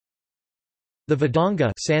The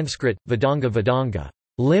Vedanga Sanskrit, Vedanga,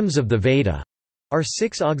 limbs of the Veda, are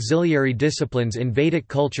 6 auxiliary disciplines in Vedic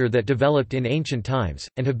culture that developed in ancient times,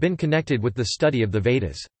 and have been connected with the study of the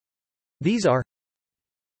Vedas. These are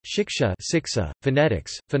Shiksha Siksa,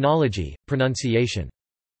 phonetics, phonology, pronunciation.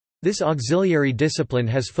 This auxiliary discipline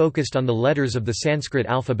has focused on the letters of the Sanskrit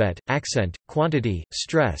alphabet, accent, quantity,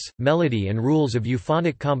 stress, melody and rules of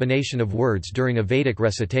euphonic combination of words during a Vedic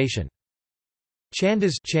recitation.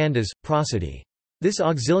 Chandas, prosody. This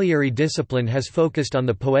auxiliary discipline has focused on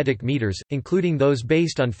the poetic meters, including those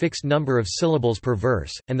based on fixed number of syllables per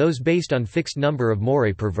verse, and those based on fixed number of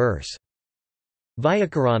morae per verse.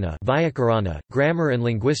 Vyakarana, grammar and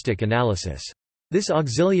linguistic analysis. This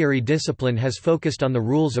auxiliary discipline has focused on the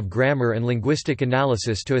rules of grammar and linguistic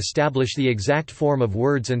analysis to establish the exact form of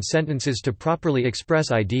words and sentences to properly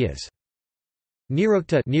express ideas.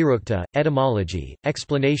 Nirukta, etymology,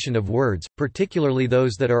 explanation of words, particularly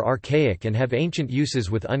those that are archaic and have ancient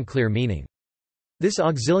uses with unclear meaning. This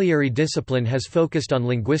auxiliary discipline has focused on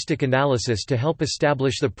linguistic analysis to help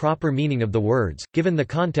establish the proper meaning of the words, given the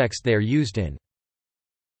context they are used in.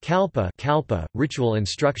 Kalpa, ritual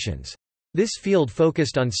instructions. This field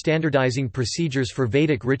focused on standardizing procedures for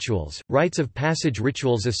Vedic rituals, rites of passage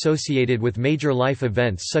rituals associated with major life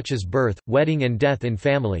events such as birth, wedding and death in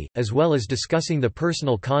family, as well as discussing the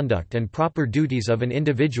personal conduct and proper duties of an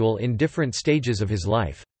individual in different stages of his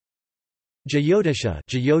life.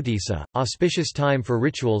 Jyotisa, auspicious time for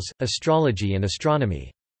rituals, astrology and astronomy.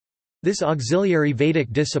 This auxiliary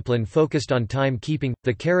Vedic discipline focused on time-keeping.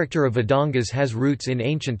 The character of Vedangas has roots in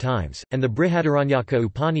ancient times, and the Brihadaranyaka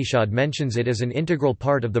Upanishad mentions it as an integral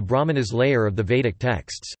part of the Brahmanas layer of the Vedic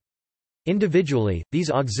texts. Individually, these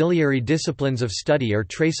auxiliary disciplines of study are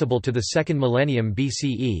traceable to the 2nd millennium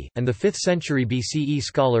BCE, and the 5th century BCE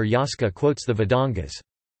scholar Yaska quotes the Vedangas.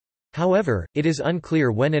 However, it is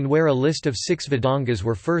unclear when and where a list of 6 Vedangas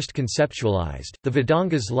were first conceptualized. The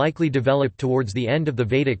Vedangas likely developed towards the end of the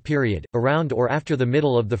Vedic period, around or after the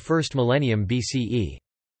middle of the 1st millennium BCE.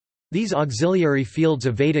 These auxiliary fields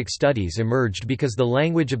of Vedic studies emerged because the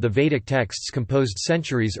language of the Vedic texts composed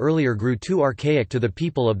centuries earlier grew too archaic to the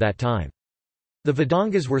people of that time. The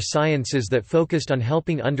Vedangas were sciences that focused on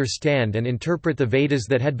helping understand and interpret the Vedas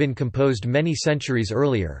that had been composed many centuries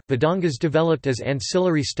earlier. Vedangas developed as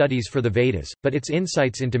ancillary studies for the Vedas, but its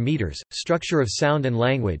insights into meters, structure of sound and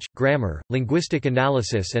language, grammar, linguistic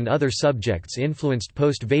analysis, and other subjects influenced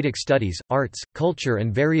post-Vedic studies, arts, culture,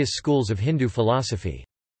 and various schools of Hindu philosophy.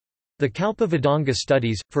 The Kalpa Vedanga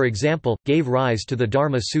studies, for example, gave rise to the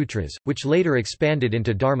Dharma Sutras, which later expanded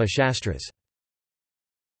into Dharma Shastras.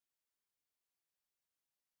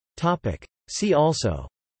 See also: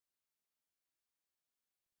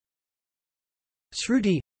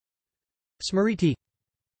 Shruti, Smriti.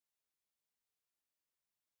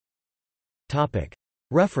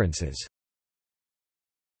 References.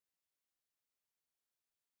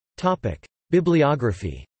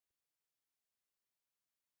 Bibliography.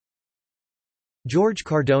 George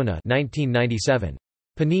Cardona 1997.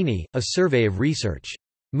 Panini, A Survey of Research.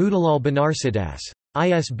 Motilal Banarsidass.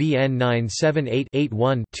 ISBN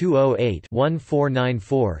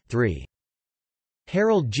 978-81-208-1494-3.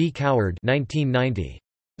 Harold G. Coward 1990.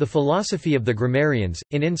 The Philosophy of the Grammarians,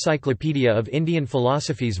 in Encyclopedia of Indian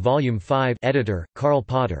Philosophies Volume 5 editor, Karl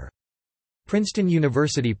Potter. Princeton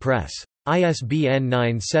University Press. ISBN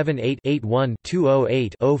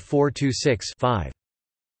 978-81-208-0426-5.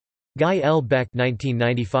 Guy L. Beck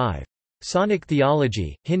 1995. Sonic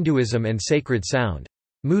Theology, Hinduism and Sacred Sound.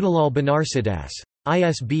 Motilal Banarsidass.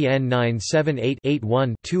 ISBN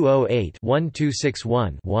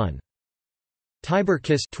 978-81-208-1261-1. Tibor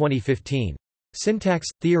Kiss 2015. Syntax,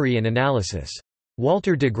 Theory and Analysis.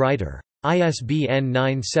 Walter de Gruyter. ISBN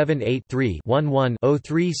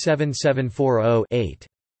 978-3-11-037740-8.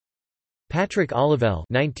 Patrick Olivelle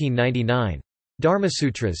 1999.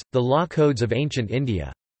 Dharmasutras, The Law Codes of Ancient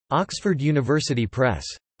India. Oxford University Press.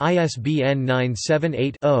 ISBN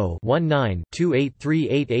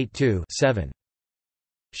 978-0-19-283882-7.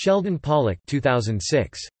 Sheldon Pollock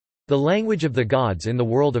 2006. The Language of the Gods in the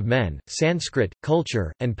World of Men, Sanskrit,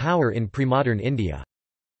 Culture, and Power in Premodern India.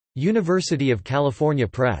 University of California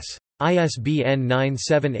Press. ISBN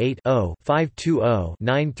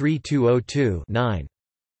 978-0-520-93202-9.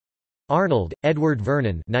 Arnold, Edward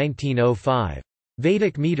Vernon 1905.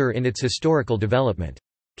 Vedic Meter in its Historical Development.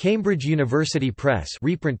 Cambridge University Press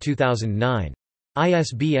reprint 2009.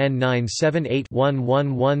 ISBN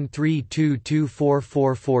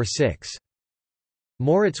 978-1113224446.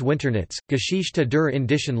 Moritz Winternitz, Geschichte der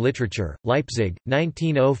indischen Literatur, Leipzig,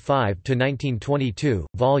 1905–1922,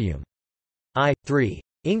 Vol. I. 3.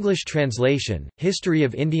 English translation, History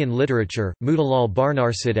of Indian Literature, Motilal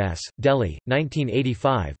Banarsidass, Delhi,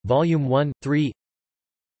 1985, Volume 1, 3.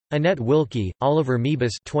 Annette Wilkie, Oliver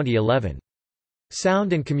Meebus 2011.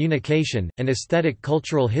 Sound and Communication, An Aesthetic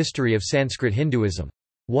Cultural History of Sanskrit Hinduism.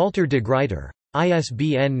 Walter de Gruyter.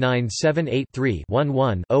 ISBN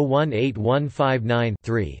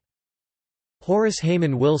 978-3-11-018159-3. Horace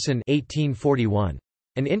Hayman Wilson 1841.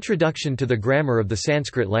 An Introduction to the Grammar of the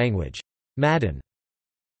Sanskrit Language. Madden.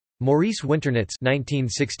 Maurice Winternitz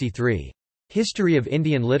 1963. History of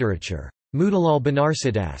Indian Literature. Motilal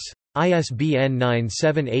Banarsidass. ISBN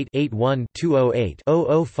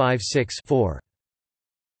 978-81-208-0056-4.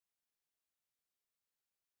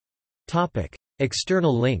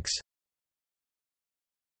 External links.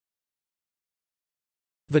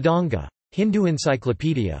 Vedanga. Hindu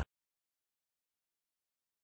Encyclopedia.